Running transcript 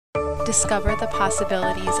Discover the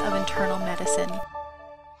possibilities of internal medicine.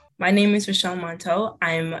 My name is Rochelle Monteau.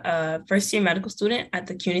 I'm a first-year medical student at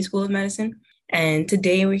the CUNY School of Medicine. And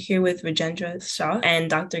today we're here with Rajendra Shah and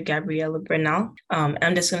Dr. Gabriella Bernal.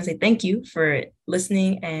 I'm just going to say thank you for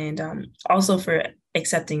listening and also for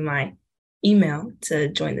accepting my email to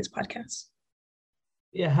join this podcast.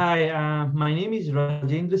 Yeah, hi. My name is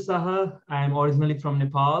Rajendra Saha. I'm originally from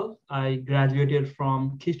Nepal. I graduated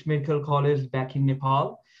from KIST Medical College back in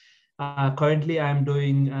Nepal. Currently, I'm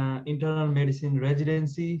doing internal medicine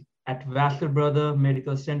residency at Vassar Brother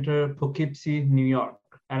Medical Center, Poughkeepsie, New York.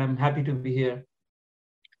 And I'm happy to be here.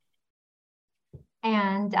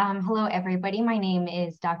 And hello, everybody. My name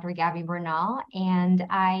is Dr. Gabby Bernal, and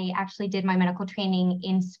I actually did my medical training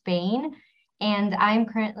in Spain. And I'm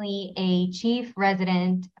currently a chief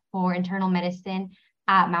resident for internal medicine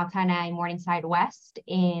at Mount Sinai Morningside West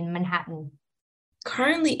in Manhattan.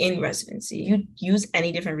 Currently in residency, you use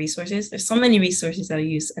any different resources? There's so many resources that I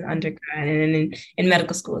use in undergrad and in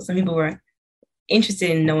medical school. Some people were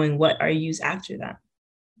interested in knowing what are used after that.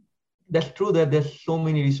 That's true that there's so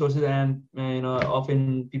many resources, and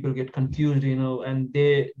often people get confused, and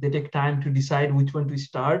they take time to decide which one to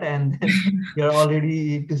start, and you're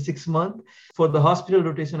already to 6 months. For the hospital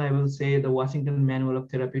rotation, I will say the Washington Manual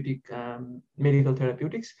of Therapeutic Medical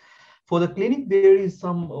Therapeutics. For the clinic, there is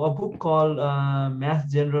a book called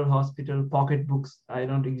Mass General Hospital Pocket Books. I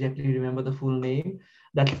don't exactly remember the full name.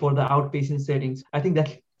 That's for the outpatient settings. I think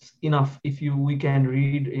that's enough if we can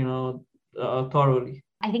read, thoroughly.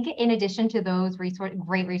 I think in addition to those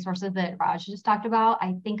great resources that Raj just talked about,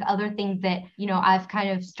 I think other things that, I've kind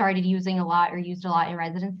of started using a lot or used a lot in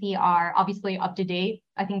residency are obviously UpToDate.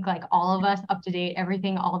 I think like all of us, UpToDate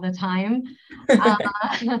everything all the time.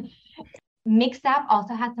 Mixapp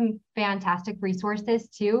also has some fantastic resources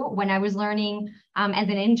too. When I was learning as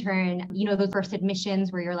an intern, those first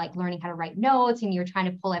admissions where you're like learning how to write notes and you're trying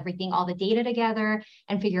to pull everything, all the data together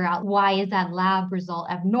and figure out why is that lab result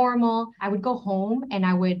abnormal. I would go home and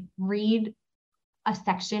I would read a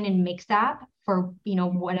section in Mixapp for,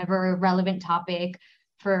 whatever relevant topic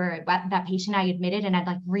for that patient I admitted, and I'd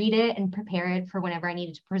like read it and prepare it for whenever I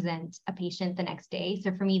needed to present a patient the next day.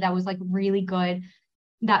 So for me, that was like really good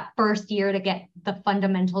that first year to get the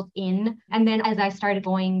fundamentals in. And then as I started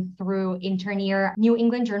going through intern year, New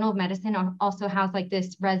England Journal of Medicine also has like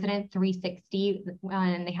this resident 360,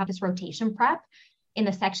 and they have this rotation prep in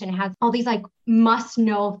the section. It has all these like must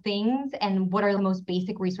know things and what are the most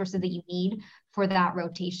basic resources that you need for that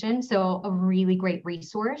rotation. So a really great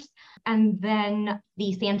resource. And then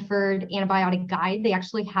the Sanford Antibiotic Guide, they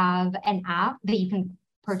actually have an app that you can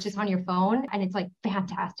purchase on your phone, and it's like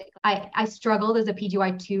fantastic. I struggled as a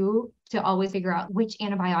PGY2 to always figure out which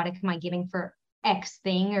antibiotic am I giving for X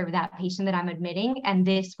thing or that patient that I'm admitting, and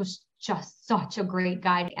this was just such a great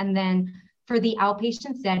guide. And then for the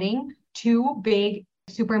outpatient setting, two big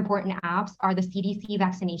super important apps are the CDC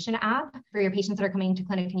vaccination app for your patients that are coming into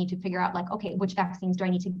clinic. You need to figure out like, okay, which vaccines do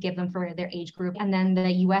I need to give them for their age group? And then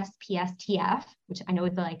the USPSTF, which I know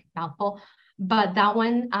is like mouthful, but that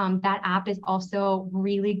one, that app is also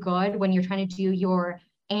really good when you're trying to do your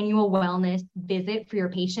annual wellness visit for your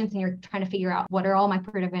patients and you're trying to figure out what are all my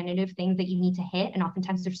preventative things that you need to hit. And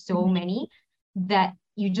oftentimes there's so many that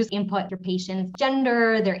you just input your patient's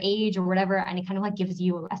gender, their age or whatever, and it kind of like gives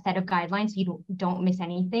you a set of guidelines so you don't miss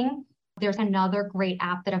anything. There's another great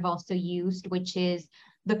app that I've also used, which is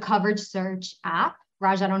the Coverage Search app.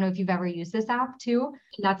 Raj, I don't know if you've ever used this app too.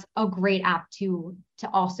 That's a great app to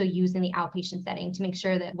also use in the outpatient setting to make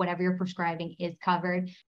sure that whatever you're prescribing is covered.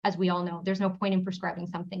 As we all know, there's no point in prescribing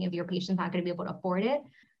something if your patient's not going to be able to afford it.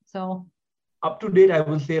 So UpToDate, I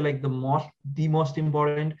will say like the most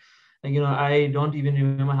important. Like, I don't even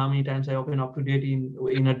remember how many times I open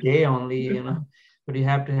UpToDate in a day only, but you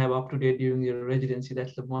have to have UpToDate during your residency.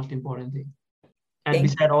 That's the most important thing. And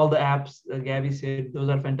beside all the apps, Gabby said, those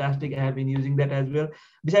are fantastic. I have been using that as well.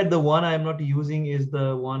 Beside the one I'm not using is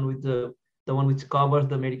the one with the one which covers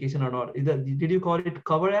the medication or not. Did you call it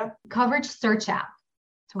Cover app? Coverage Search app.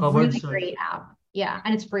 It's a really great app. Yeah,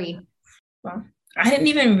 and it's free. Wow. I didn't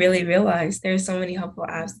even really realize there's so many helpful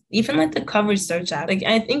apps, even like the Coverage Search app. Like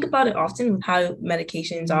I think about it often, how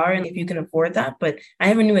medications are and if you can afford that, but I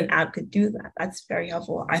never knew an app could do that. That's very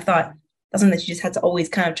helpful. I thought that's something that you just had to always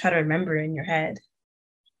kind of try to remember in your head.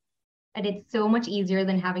 And it's so much easier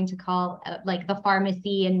than having to call like the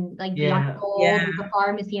pharmacy and like the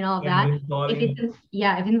pharmacy and all of that. If it's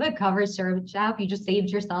in the Coverage Search app, you just saved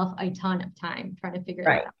yourself a ton of time trying to figure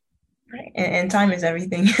it out. Right. And time is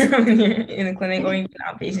everything when you're in a clinic or even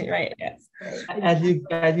outpatient, right? Yes. As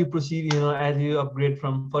you proceed, as you upgrade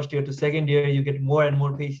from first year to second year, you get more and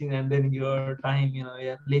more patients, and then your time,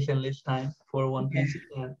 less and less time for one patient,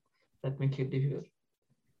 and that makes it difficult.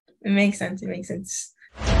 It makes sense.